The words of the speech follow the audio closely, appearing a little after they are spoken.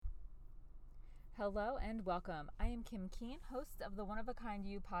Hello and welcome. I am Kim Keene, host of the One of a Kind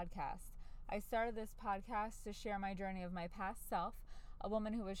You podcast. I started this podcast to share my journey of my past self, a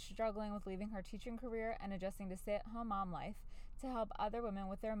woman who was struggling with leaving her teaching career and adjusting to stay-at-home mom life, to help other women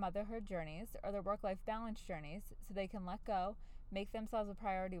with their motherhood journeys or their work-life balance journeys so they can let go, make themselves a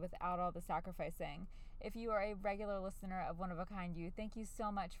priority without all the sacrificing. If you are a regular listener of One of a Kind You, thank you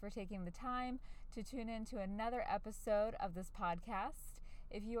so much for taking the time to tune in to another episode of this podcast.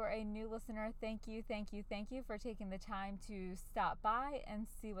 If you are a new listener, thank you for taking the time to stop by and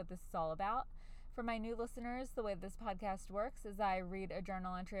see what this is all about. For my new listeners, the way this podcast works is I read a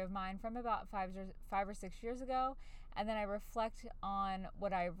journal entry of mine from about 5 or 6 years ago, and then I reflect on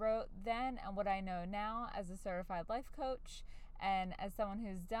what I wrote then and what I know now as a certified life coach and as someone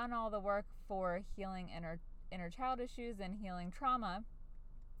who's done all the work for healing inner child issues and healing trauma.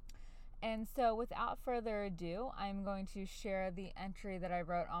 And so without further ado, I'm going to share the entry that I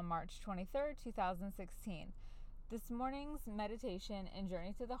wrote on March 23rd, 2016. This morning's meditation and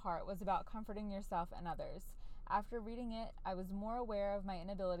journey to the heart was about comforting yourself and others. After reading it, I was more aware of my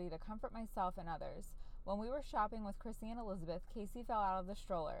inability to comfort myself and others. When we were shopping with Chrissy and Elizabeth, Casey fell out of the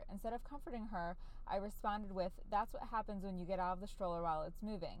stroller. Instead of comforting her, I responded with, "That's what happens when you get out of the stroller while it's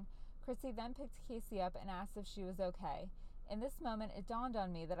moving." Chrissy then picked Casey up and asked if she was okay. In this moment, it dawned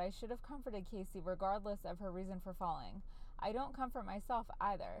on me that I should have comforted Casey regardless of her reason for falling. I don't comfort myself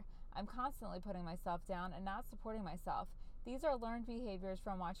either. I'm constantly putting myself down and not supporting myself. These are learned behaviors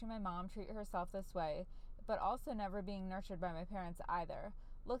from watching my mom treat herself this way, but also never being nurtured by my parents either.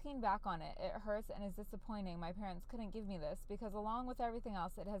 Looking back on it, it hurts and is disappointing my parents couldn't give me this because along with everything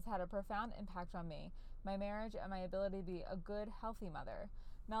else, it has had a profound impact on me, my marriage, and my ability to be a good, healthy mother.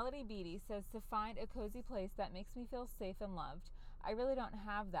 Melody Beatty says to find a cozy place that makes me feel safe and loved. I really don't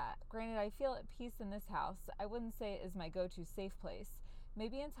have that. Granted, I feel at peace in this house. I wouldn't say it is my go-to safe place.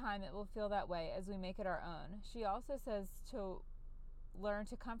 Maybe in time it will feel that way as we make it our own. She also says to learn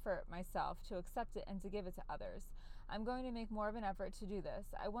to comfort myself, to accept it, and to give it to others. I'm going to make more of an effort to do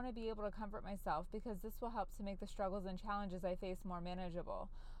this. I want to be able to comfort myself because this will help to make the struggles and challenges I face more manageable.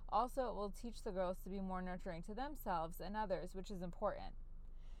 Also, it will teach the girls to be more nurturing to themselves and others, which is important.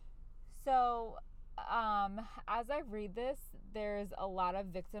 So, as I read this, there's a lot of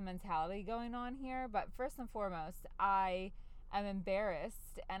victim mentality going on here, but first and foremost, I am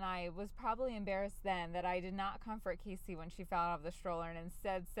embarrassed, and I was probably embarrassed then that I did not comfort Casey when she fell out of the stroller and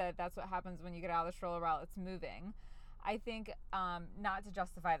instead said that's what happens when you get out of the stroller while it's moving. I think, not to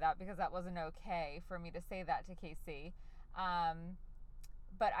justify that because that wasn't okay for me to say that to Casey,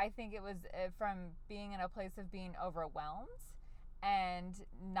 but I think it was from being in a place of being overwhelmed and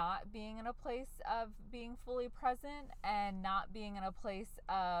not being in a place of being fully present and not being in a place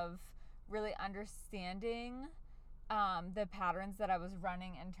of really understanding the patterns that I was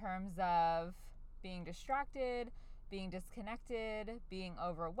running in terms of being distracted, being disconnected, being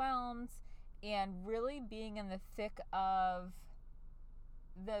overwhelmed, and really being in the thick of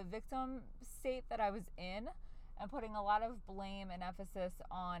the victim state that I was in and putting a lot of blame and emphasis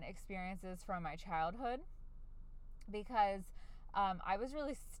on experiences from my childhood because I was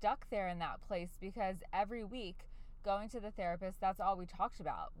really stuck there in that place because every week going to the therapist, that's all we talked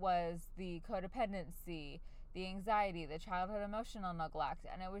about was the codependency, the anxiety, the childhood emotional neglect.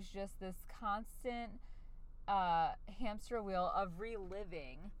 And it was just this constant hamster wheel of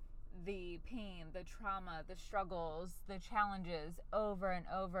reliving the pain, the trauma, the struggles, the challenges over and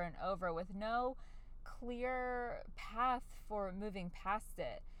over and over with no clear path for moving past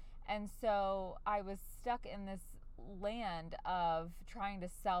it. And so I was stuck in this land of trying to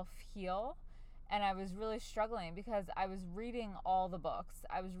self-heal, and I was really struggling because I was reading all the books.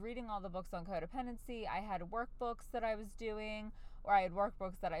 I was reading all the books on codependency. I had workbooks that I was doing, or I had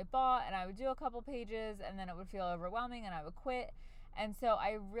workbooks that I bought, and I would do a couple pages, and then it would feel overwhelming, and I would quit. And so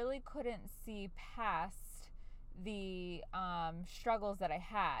I really couldn't see past the struggles that I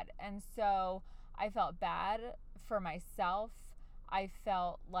had. And so I felt bad for myself. I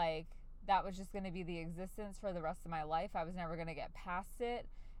felt like that was just going to be the existence for the rest of my life. I was never going to get past it.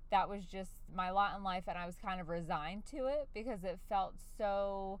 That was just my lot in life, and I was kind of resigned to it because it felt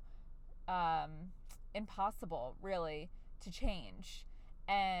so impossible, really, to change.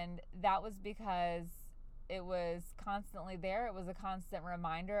 And that was because it was constantly there. It was a constant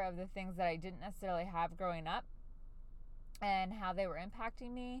reminder of the things that I didn't necessarily have growing up and how they were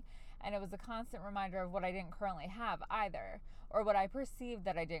impacting me. And it was a constant reminder of what I didn't currently have either, or what I perceived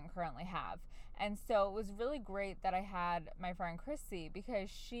that I didn't currently have. And so it was really great that I had my friend Chrissy because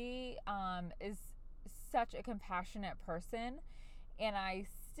she is such a compassionate person, and I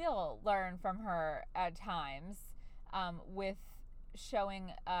still learn from her at times with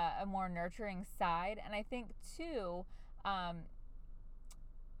showing a more nurturing side. And I think too,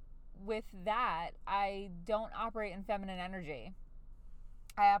 with that, I don't operate in feminine energy.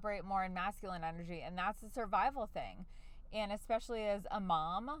 I operate more in masculine energy, and that's a survival thing. And especially as a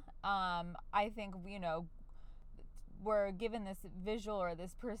mom, I think, we're given this visual or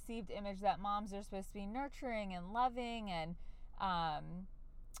this perceived image that moms are supposed to be nurturing and loving, and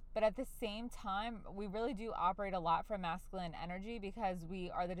but at the same time, we really do operate a lot from masculine energy because we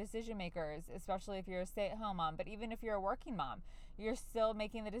are the decision makers, especially if you're a stay-at-home mom. But even if you're a working mom, you're still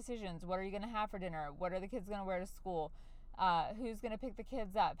making the decisions. What are you going to have for dinner? What are the kids going to wear to school? Who's going to pick the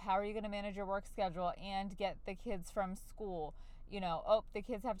kids up? How are you going to manage your work schedule and get the kids from school? The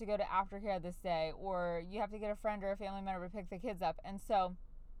kids have to go to aftercare this day, or you have to get a friend or a family member to pick the kids up. And so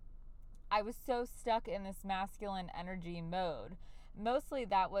I was so stuck in this masculine energy mode. Mostly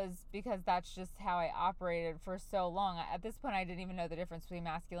that was because that's just how I operated for so long. At this point, I didn't even know the difference between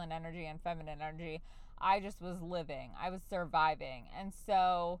masculine energy and feminine energy. I just was living. I was surviving. And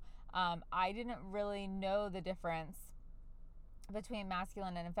so I didn't really know the difference between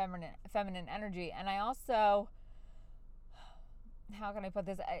masculine and feminine energy. And I also, how can I put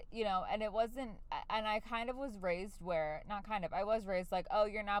this? And it wasn't, and I kind of was raised I was raised like, oh,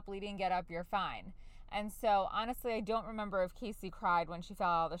 you're not bleeding, get up, you're fine. And so honestly, I don't remember if Casey cried when she fell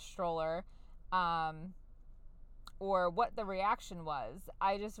out of the stroller, or what the reaction was.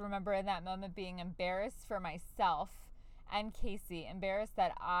 I just remember in that moment being embarrassed for myself and Casey, embarrassed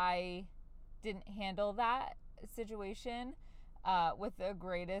that I didn't handle that situation with the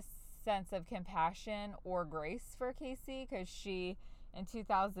greatest sense of compassion or grace for Casey, because in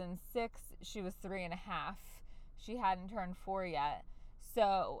 2006, she was 3.5. She hadn't turned 4 yet.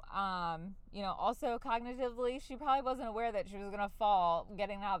 So, also cognitively, she probably wasn't aware that she was going to fall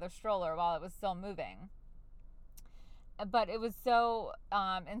getting out of the stroller while it was still moving. But it was so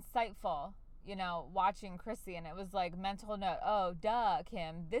insightful, watching Chrissy, and it was like mental note. Oh, duh,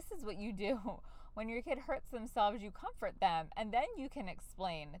 Kim, this is what you do. When your kid hurts themselves, you comfort them, and then you can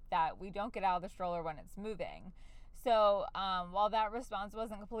explain that we don't get out of the stroller when it's moving. So while that response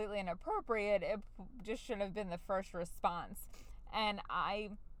wasn't completely inappropriate, it just should have been the first response. And I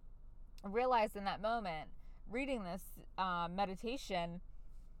realized in that moment, reading this meditation,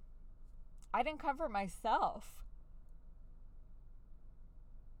 I didn't comfort myself.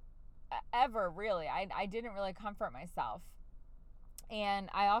 Ever, really. I didn't really comfort myself. And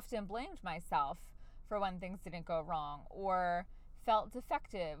I often blamed myself for when things didn't go wrong, or felt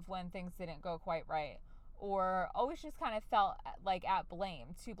defective when things didn't go quite right, or always just kind of felt like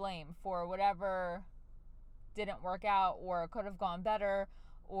to blame for whatever didn't work out, or could have gone better,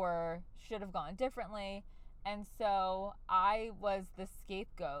 or should have gone differently. And so I was the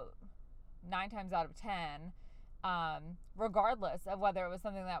scapegoat 9 times out of 10, regardless of whether it was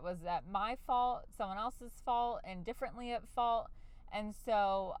something that was at my fault, someone else's fault, indifferently at fault. And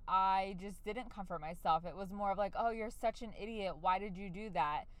so I just didn't comfort myself. It was more of like, oh, you're such an idiot. Why did you do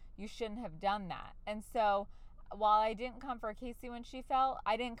that? You shouldn't have done that. And so while I didn't comfort Casey when she fell,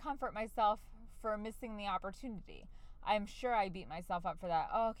 I didn't comfort myself for missing the opportunity. I'm sure I beat myself up for that.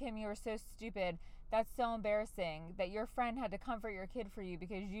 Oh, Kim, you were so stupid. That's so embarrassing that your friend had to comfort your kid for you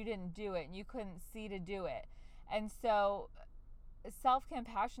because you didn't do it and you couldn't see to do it. And so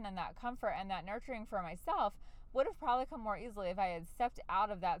self-compassion and that comfort and that nurturing for myself would have probably come more easily if I had stepped out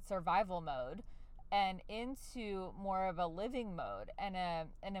of that survival mode and into more of a living mode and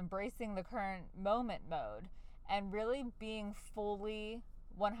an embracing the current moment mode, and really being fully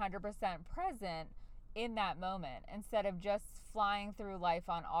 100% present in that moment instead of just flying through life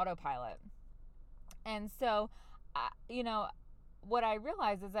on autopilot. And so, what I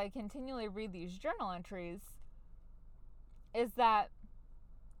realize as I continually read these journal entries is that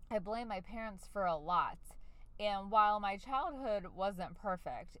I blame my parents for a lot. And while my childhood wasn't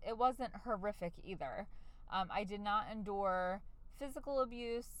perfect, it wasn't horrific either. I did not endure physical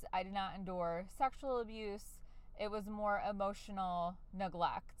abuse. I did not endure sexual abuse. It was more emotional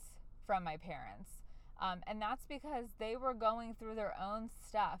neglect from my parents. And that's because they were going through their own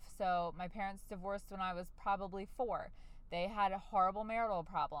stuff. So my parents divorced when I was probably 4. They had horrible marital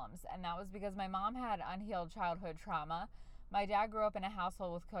problems. And that was because my mom had unhealed childhood trauma. My dad grew up in a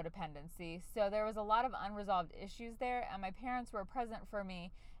household with codependency, so there was a lot of unresolved issues there, and my parents were present for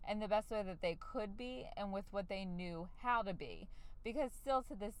me in the best way that they could be and with what they knew how to be. Because still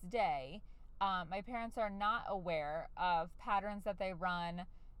to this day, my parents are not aware of patterns that they run.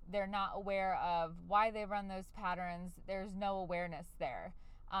 They're not aware of why they run those patterns. There's no awareness there.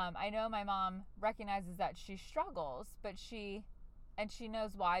 I know my mom recognizes that she struggles, but she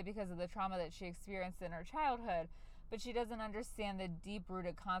knows why because of the trauma that she experienced in her childhood. but she doesn't understand the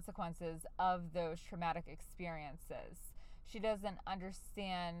deep-rooted consequences of those traumatic experiences. She doesn't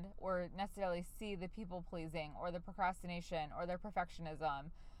understand or necessarily see the people-pleasing or the procrastination or the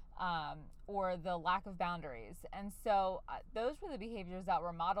perfectionism, or the lack of boundaries. And so those were the behaviors that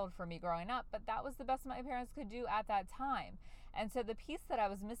were modeled for me growing up, but that was the best my parents could do at that time. And so the piece that I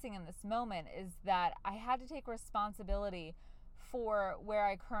was missing in this moment is that I had to take responsibility for where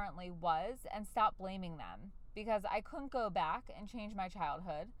I currently was and stop blaming them, because I couldn't go back and change my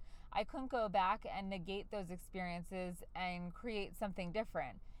childhood. I couldn't go back and negate those experiences and create something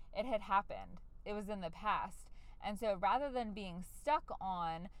different. It had happened. It was in the past. And so rather than being stuck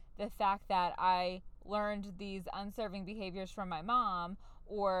on the fact that I learned these unserving behaviors from my mom,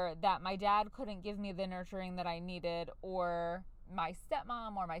 or that my dad couldn't give me the nurturing that I needed, or my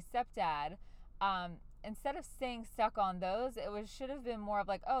stepmom or my stepdad, instead of staying stuck on those, should have been more of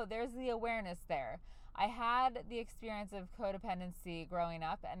like, oh, there's the awareness there. I had the experience of codependency growing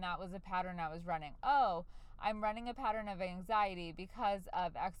up, and that was a pattern I was running. Oh, I'm running a pattern of anxiety because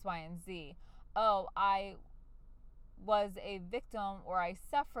of X, Y, and Z. Oh, I was a victim, or I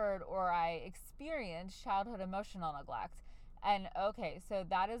suffered, or I experienced childhood emotional neglect. And okay, so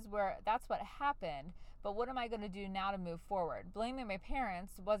that's what happened. But what am I going to do now to move forward? Blaming my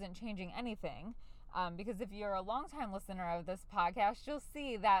parents wasn't changing anything. Because if you're a longtime listener of this podcast, you'll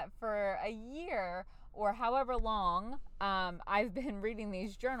see that for a year or however long I've been reading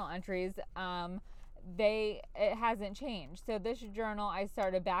these journal entries, it hasn't changed. So this journal I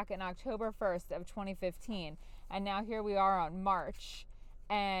started back in October 1st of 2015, and now here we are on March,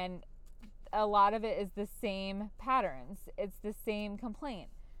 and a lot of it is the same patterns. It's the same complaint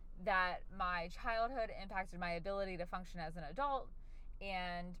that my childhood impacted my ability to function as an adult,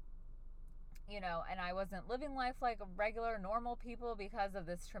 and and I wasn't living life like regular, normal people because of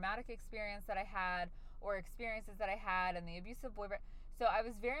this traumatic experience that I had, or experiences that I had, and the abusive boyfriend. So I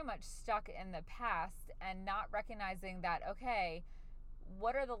was very much stuck in the past and not recognizing that, okay,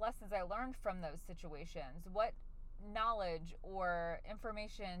 what are the lessons I learned from those situations? What knowledge or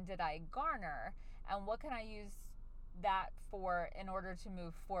information did I garner, and what can I use that for in order to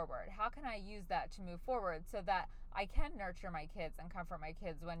move forward? How can I use that to move forward so that I can nurture my kids and comfort my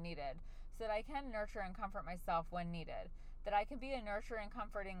kids when needed, so that I can nurture and comfort myself when needed, that I can be a nurturing,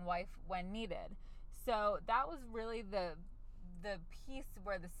 comforting wife when needed. So that was really the piece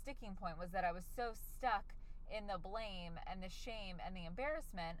where the sticking point was, that I was so stuck in the blame and the shame and the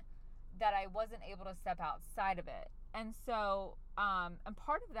embarrassment that I wasn't able to step outside of it. And so, and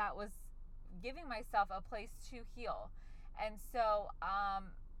part of that was giving myself a place to heal. And so,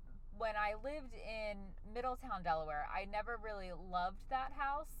 when I lived in Middletown, Delaware, I never really loved that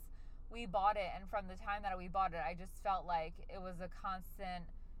house. We bought it, and from the time that we bought it, I just felt like it was a constant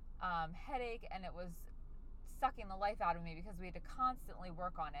headache, and it was sucking the life out of me because we had to constantly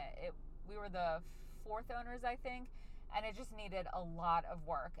work on it. We were the fourth owners, I think, and it just needed a lot of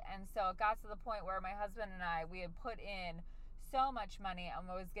work. And so it got to the point where my husband and I, we had put in so much money, and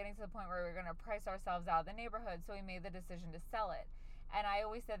it was getting to the point where we were going to price ourselves out of the neighborhood, so we made the decision to sell it. And I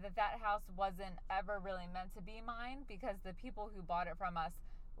always said that house wasn't ever really meant to be mine, because the people who bought it from us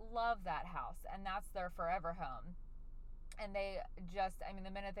love that house, and that's their forever home. And they just,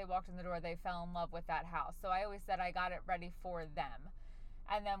 the minute they walked in the door, they fell in love with that house. So I always said I got it ready for them.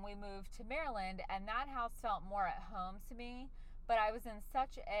 And then we moved to Maryland, and that house felt more at home to me. But I was in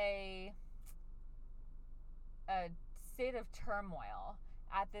such a state of turmoil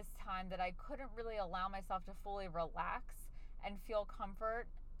at this time that I couldn't really allow myself to fully relax and feel comfort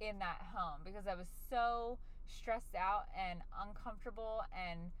in that home, because I was so stressed out and uncomfortable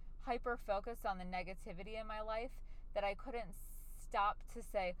and hyper focused on the negativity in my life that I couldn't stop to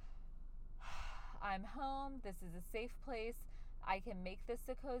say, I'm home, this is a safe place, I can make this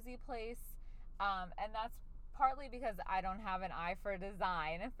a cozy place. And that's partly because I don't have an eye for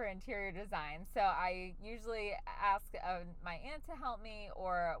design, for interior design. So I usually ask my aunt to help me,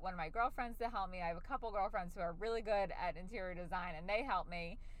 or one of my girlfriends to help me. I have a couple girlfriends who are really good at interior design, and they help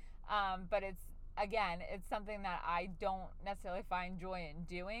me. But it's something that I don't necessarily find joy in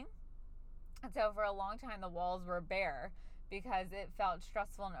doing. And so for a long time, the walls were bare because it felt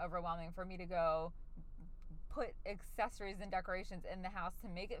stressful and overwhelming for me to go put accessories and decorations in the house to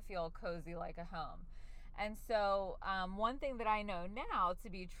make it feel cozy like a home. And so one thing that I know now to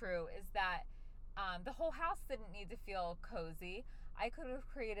be true is that the whole house didn't need to feel cozy. I could have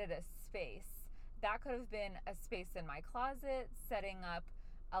created a space. That could have been a space in my closet, setting up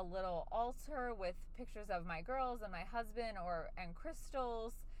a little altar with pictures of my girls and my husband and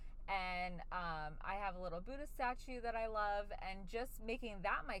crystals. And I have a little Buddha statue that I love, and just making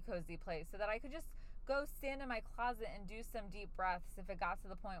that my cozy place so that I could just go stand in my closet and do some deep breaths if it got to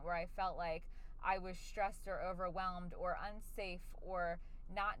the point where I felt like I was stressed or overwhelmed or unsafe or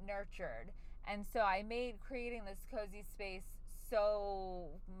not nurtured. And so I made creating this cozy space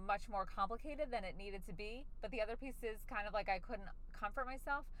so much more complicated than it needed to be. But the other piece is kind of like I couldn't comfort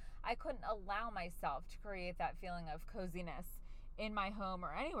myself. I couldn't allow myself to create that feeling of coziness in my home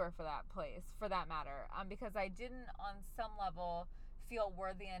or anywhere for that matter, because I didn't on some level feel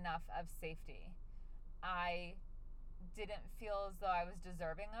worthy enough of safety. I didn't feel as though I was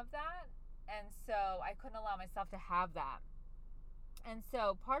deserving of that, and so I couldn't allow myself to have that. And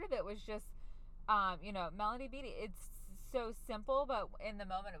so part of it was just, Melody Beatty, it's so simple, but in the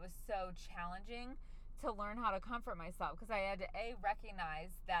moment it was so challenging to learn how to comfort myself, because I had to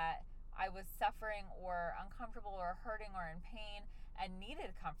recognize that I was suffering or uncomfortable or hurting or in pain and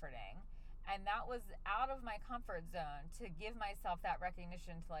needed comforting. And that was out of my comfort zone to give myself that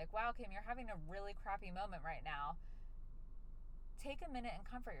recognition to like, wow, Kim, you're having a really crappy moment right now. Take a minute and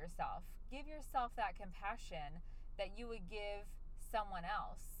comfort yourself. Give yourself that compassion that you would give someone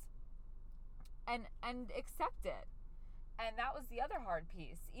else. And accept it. And that was the other hard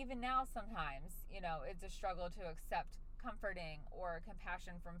piece. Even now, sometimes, it's a struggle to accept comforting or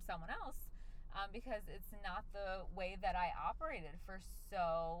compassion from someone else, because it's not the way that I operated for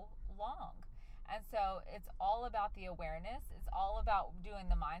so long. And so it's all about the awareness. It's all about doing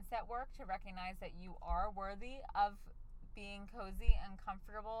the mindset work to recognize that you are worthy of being cozy and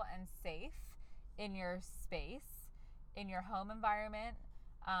comfortable and safe in your space, in your home environment,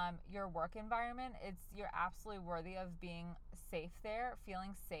 your work environment. You're absolutely worthy of being safe there,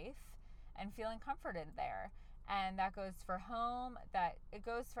 feeling safe and feeling comforted there. And that goes for home, that it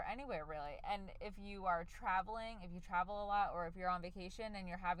goes for anywhere really. And if you are traveling, if you travel a lot, or if you're on vacation and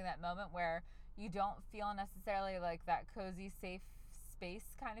you're having that moment where you don't feel necessarily like that cozy, safe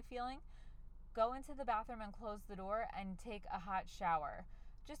space kind of feeling, go into the bathroom and close the door and take a hot shower.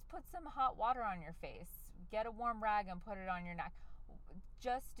 Just put some hot water on your face. Get a warm rag and put it on your neck.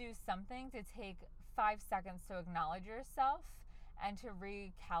 Just do something to take 5 seconds to acknowledge yourself and to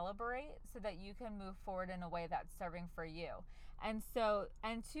recalibrate so that you can move forward in a way that's serving for you. And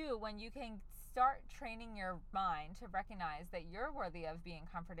two, when you can start training your mind to recognize that you're worthy of being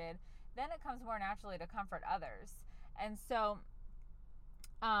comforted, then it comes more naturally to comfort others. And so,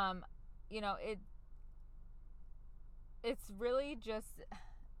 it's really just,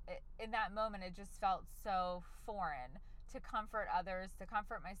 in that moment, it just felt so foreign to comfort others, to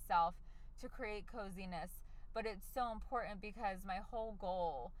comfort myself, to create coziness. But it's so important because my whole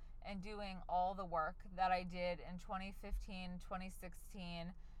goal in doing all the work that I did in 2015,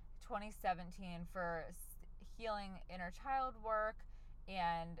 2016, 2017 for healing inner child work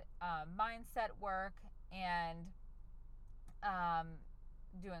and mindset work and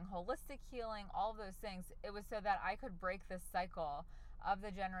doing holistic healing, all of those things, it was so that I could break this cycle of the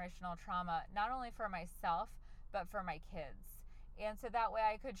generational trauma, not only for myself, but for my kids. And so that way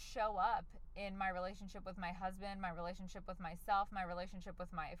I could show up in my relationship with my husband, my relationship with myself, my relationship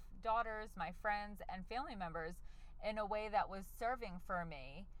with my daughters, my friends, and family members in a way that was serving for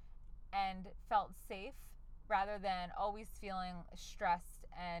me and felt safe, rather than always feeling stressed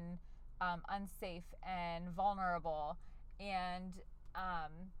and unsafe and vulnerable and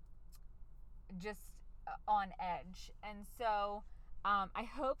just on edge. And so I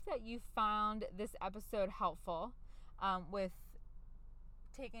hope that you found this episode helpful with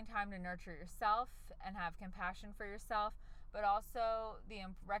taking time to nurture yourself and have compassion for yourself, but also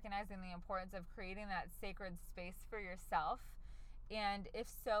recognizing the importance of creating that sacred space for yourself. And if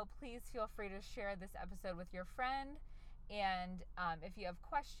so, please feel free to share this episode with your friend. And if you have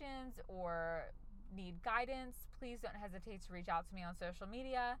questions or need guidance, please don't hesitate to reach out to me on social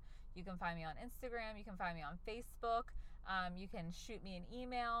media. You can find me on Instagram. You can find me on Facebook. You can shoot me an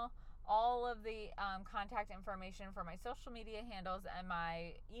email. All of the contact information for my social media handles and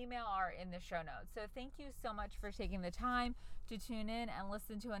my email are in the show notes. So thank you so much for taking the time to tune in and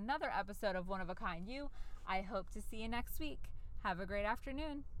listen to another episode of One of a Kind You. I hope to see you next week. Have a great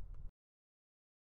afternoon.